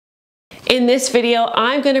In this video,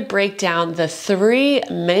 I'm going to break down the 3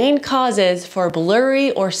 main causes for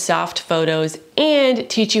blurry or soft photos and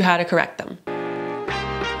teach you how to correct them.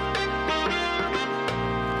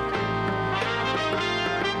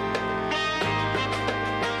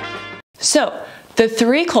 So, the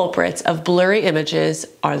 3 culprits of blurry images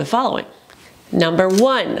are the following. Number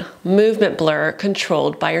 1, movement blur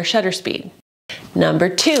controlled by your shutter speed. Number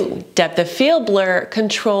 2, depth of field blur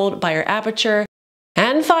controlled by your aperture.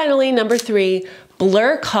 And finally, number 3,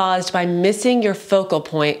 blur caused by missing your focal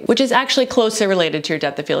point, which is actually closely related to your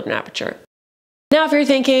depth of field and aperture. Now, if you're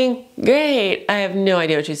thinking, great, I have no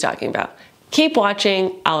idea what she's talking about, keep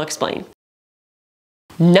watching, I'll explain.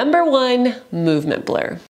 Number 1, movement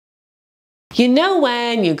blur. You know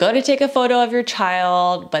when you go to take a photo of your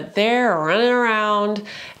child, but they're running around,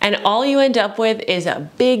 and all you end up with is a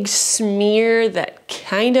big smear that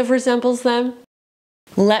kind of resembles them?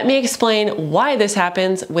 Let me explain why this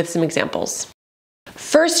happens with some examples.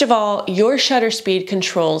 First of all, your shutter speed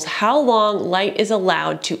controls how long light is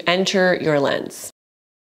allowed to enter your lens.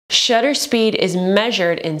 Shutter speed is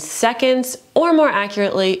measured in seconds, or more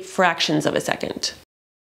accurately, fractions of a second.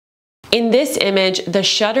 In this image, the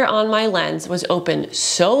shutter on my lens was open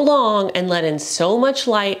so long and let in so much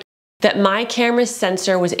light that my camera's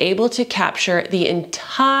sensor was able to capture the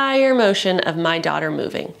entire motion of my daughter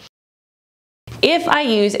moving. If I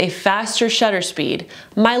use a faster shutter speed,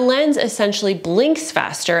 my lens essentially blinks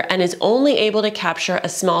faster and is only able to capture a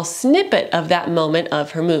small snippet of that moment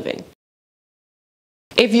of her moving.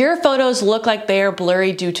 If your photos look like they are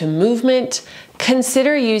blurry due to movement,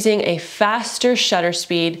 consider using a faster shutter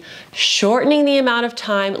speed, shortening the amount of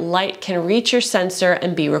time light can reach your sensor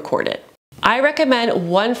and be recorded. I recommend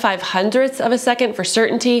 1/500th of a second for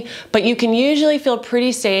certainty, but you can usually feel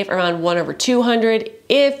pretty safe around 1/200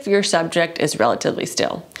 if your subject is relatively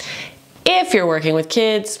still. If you're working with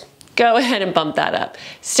kids, go ahead and bump that up.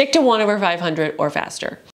 Stick to 1/500 or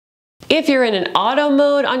faster. If you're in an auto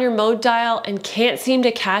mode on your mode dial and can't seem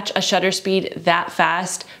to catch a shutter speed that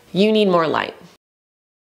fast, you need more light.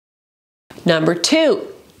 Number 2,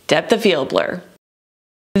 depth of field blur.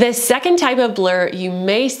 The second type of blur you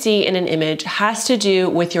may see in an image has to do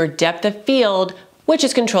with your depth of field, which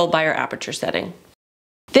is controlled by your aperture setting.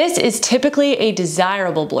 This is typically a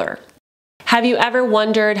desirable blur. Have you ever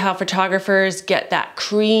wondered how photographers get that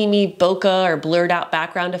creamy bokeh or blurred out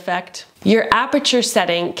background effect? Your aperture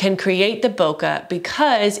setting can create the bokeh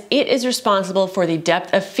because it is responsible for the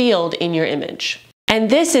depth of field in your image. And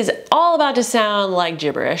this is all about to sound like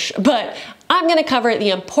gibberish, but I'm going to cover the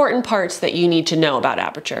important parts that you need to know about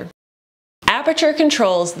aperture. Aperture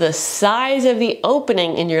controls the size of the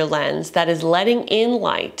opening in your lens that is letting in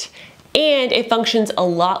light, and it functions a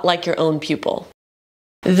lot like your own pupil.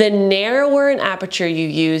 The narrower an aperture you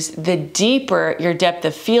use, the deeper your depth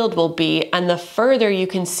of field will be and the further you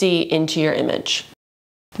can see into your image.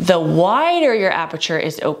 The wider your aperture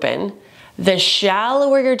is open, the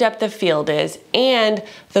shallower your depth of field is, and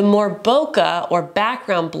the more bokeh or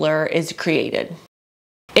background blur is created.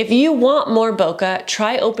 If you want more bokeh,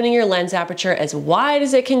 try opening your lens aperture as wide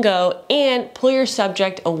as it can go and pull your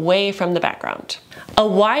subject away from the background. A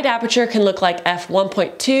wide aperture can look like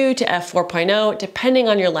f1.2 to f4.0 depending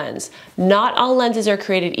on your lens. Not all lenses are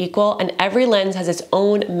created equal, and every lens has its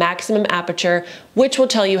own maximum aperture, which will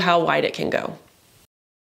tell you how wide it can go.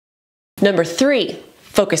 Number 3,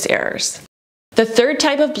 focus errors. The third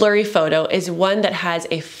type of blurry photo is one that has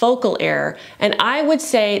a focal error, and I would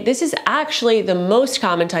say this is actually the most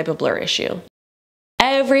common type of blur issue.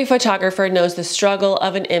 Every photographer knows the struggle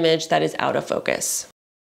of an image that is out of focus.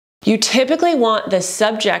 You typically want the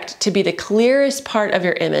subject to be the clearest part of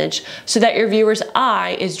your image so that your viewer's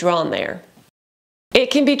eye is drawn there.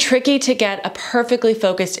 It can be tricky to get a perfectly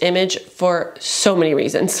focused image for so many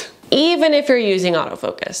reasons, even if you're using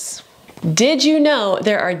autofocus. Did you know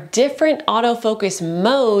there are different autofocus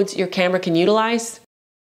modes your camera can utilize?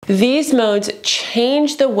 These modes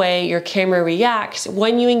change the way your camera reacts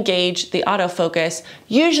when you engage the autofocus,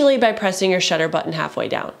 usually by pressing your shutter button halfway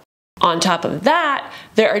down. On top of that,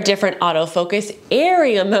 there are different autofocus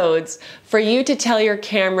area modes for you to tell your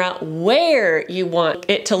camera where you want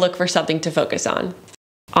it to look for something to focus on.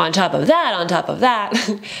 On top of that,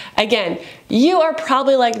 again, you are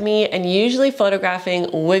probably like me and usually photographing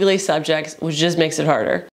wiggly subjects, which just makes it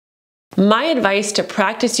harder. My advice to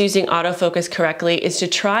practice using autofocus correctly is to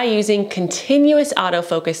try using continuous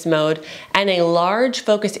autofocus mode and a large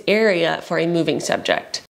focus area for a moving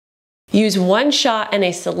subject. Use one shot and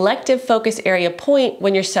a selective focus area point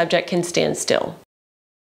when your subject can stand still.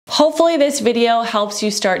 Hopefully this video helps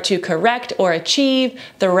you start to correct or achieve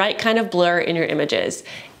the right kind of blur in your images.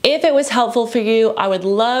 If it was helpful for you, I would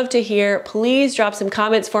love to hear. Please drop some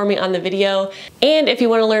comments for me on the video. And if you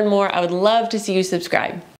want to learn more, I would love to see you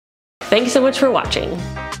subscribe. Thanks so much for watching.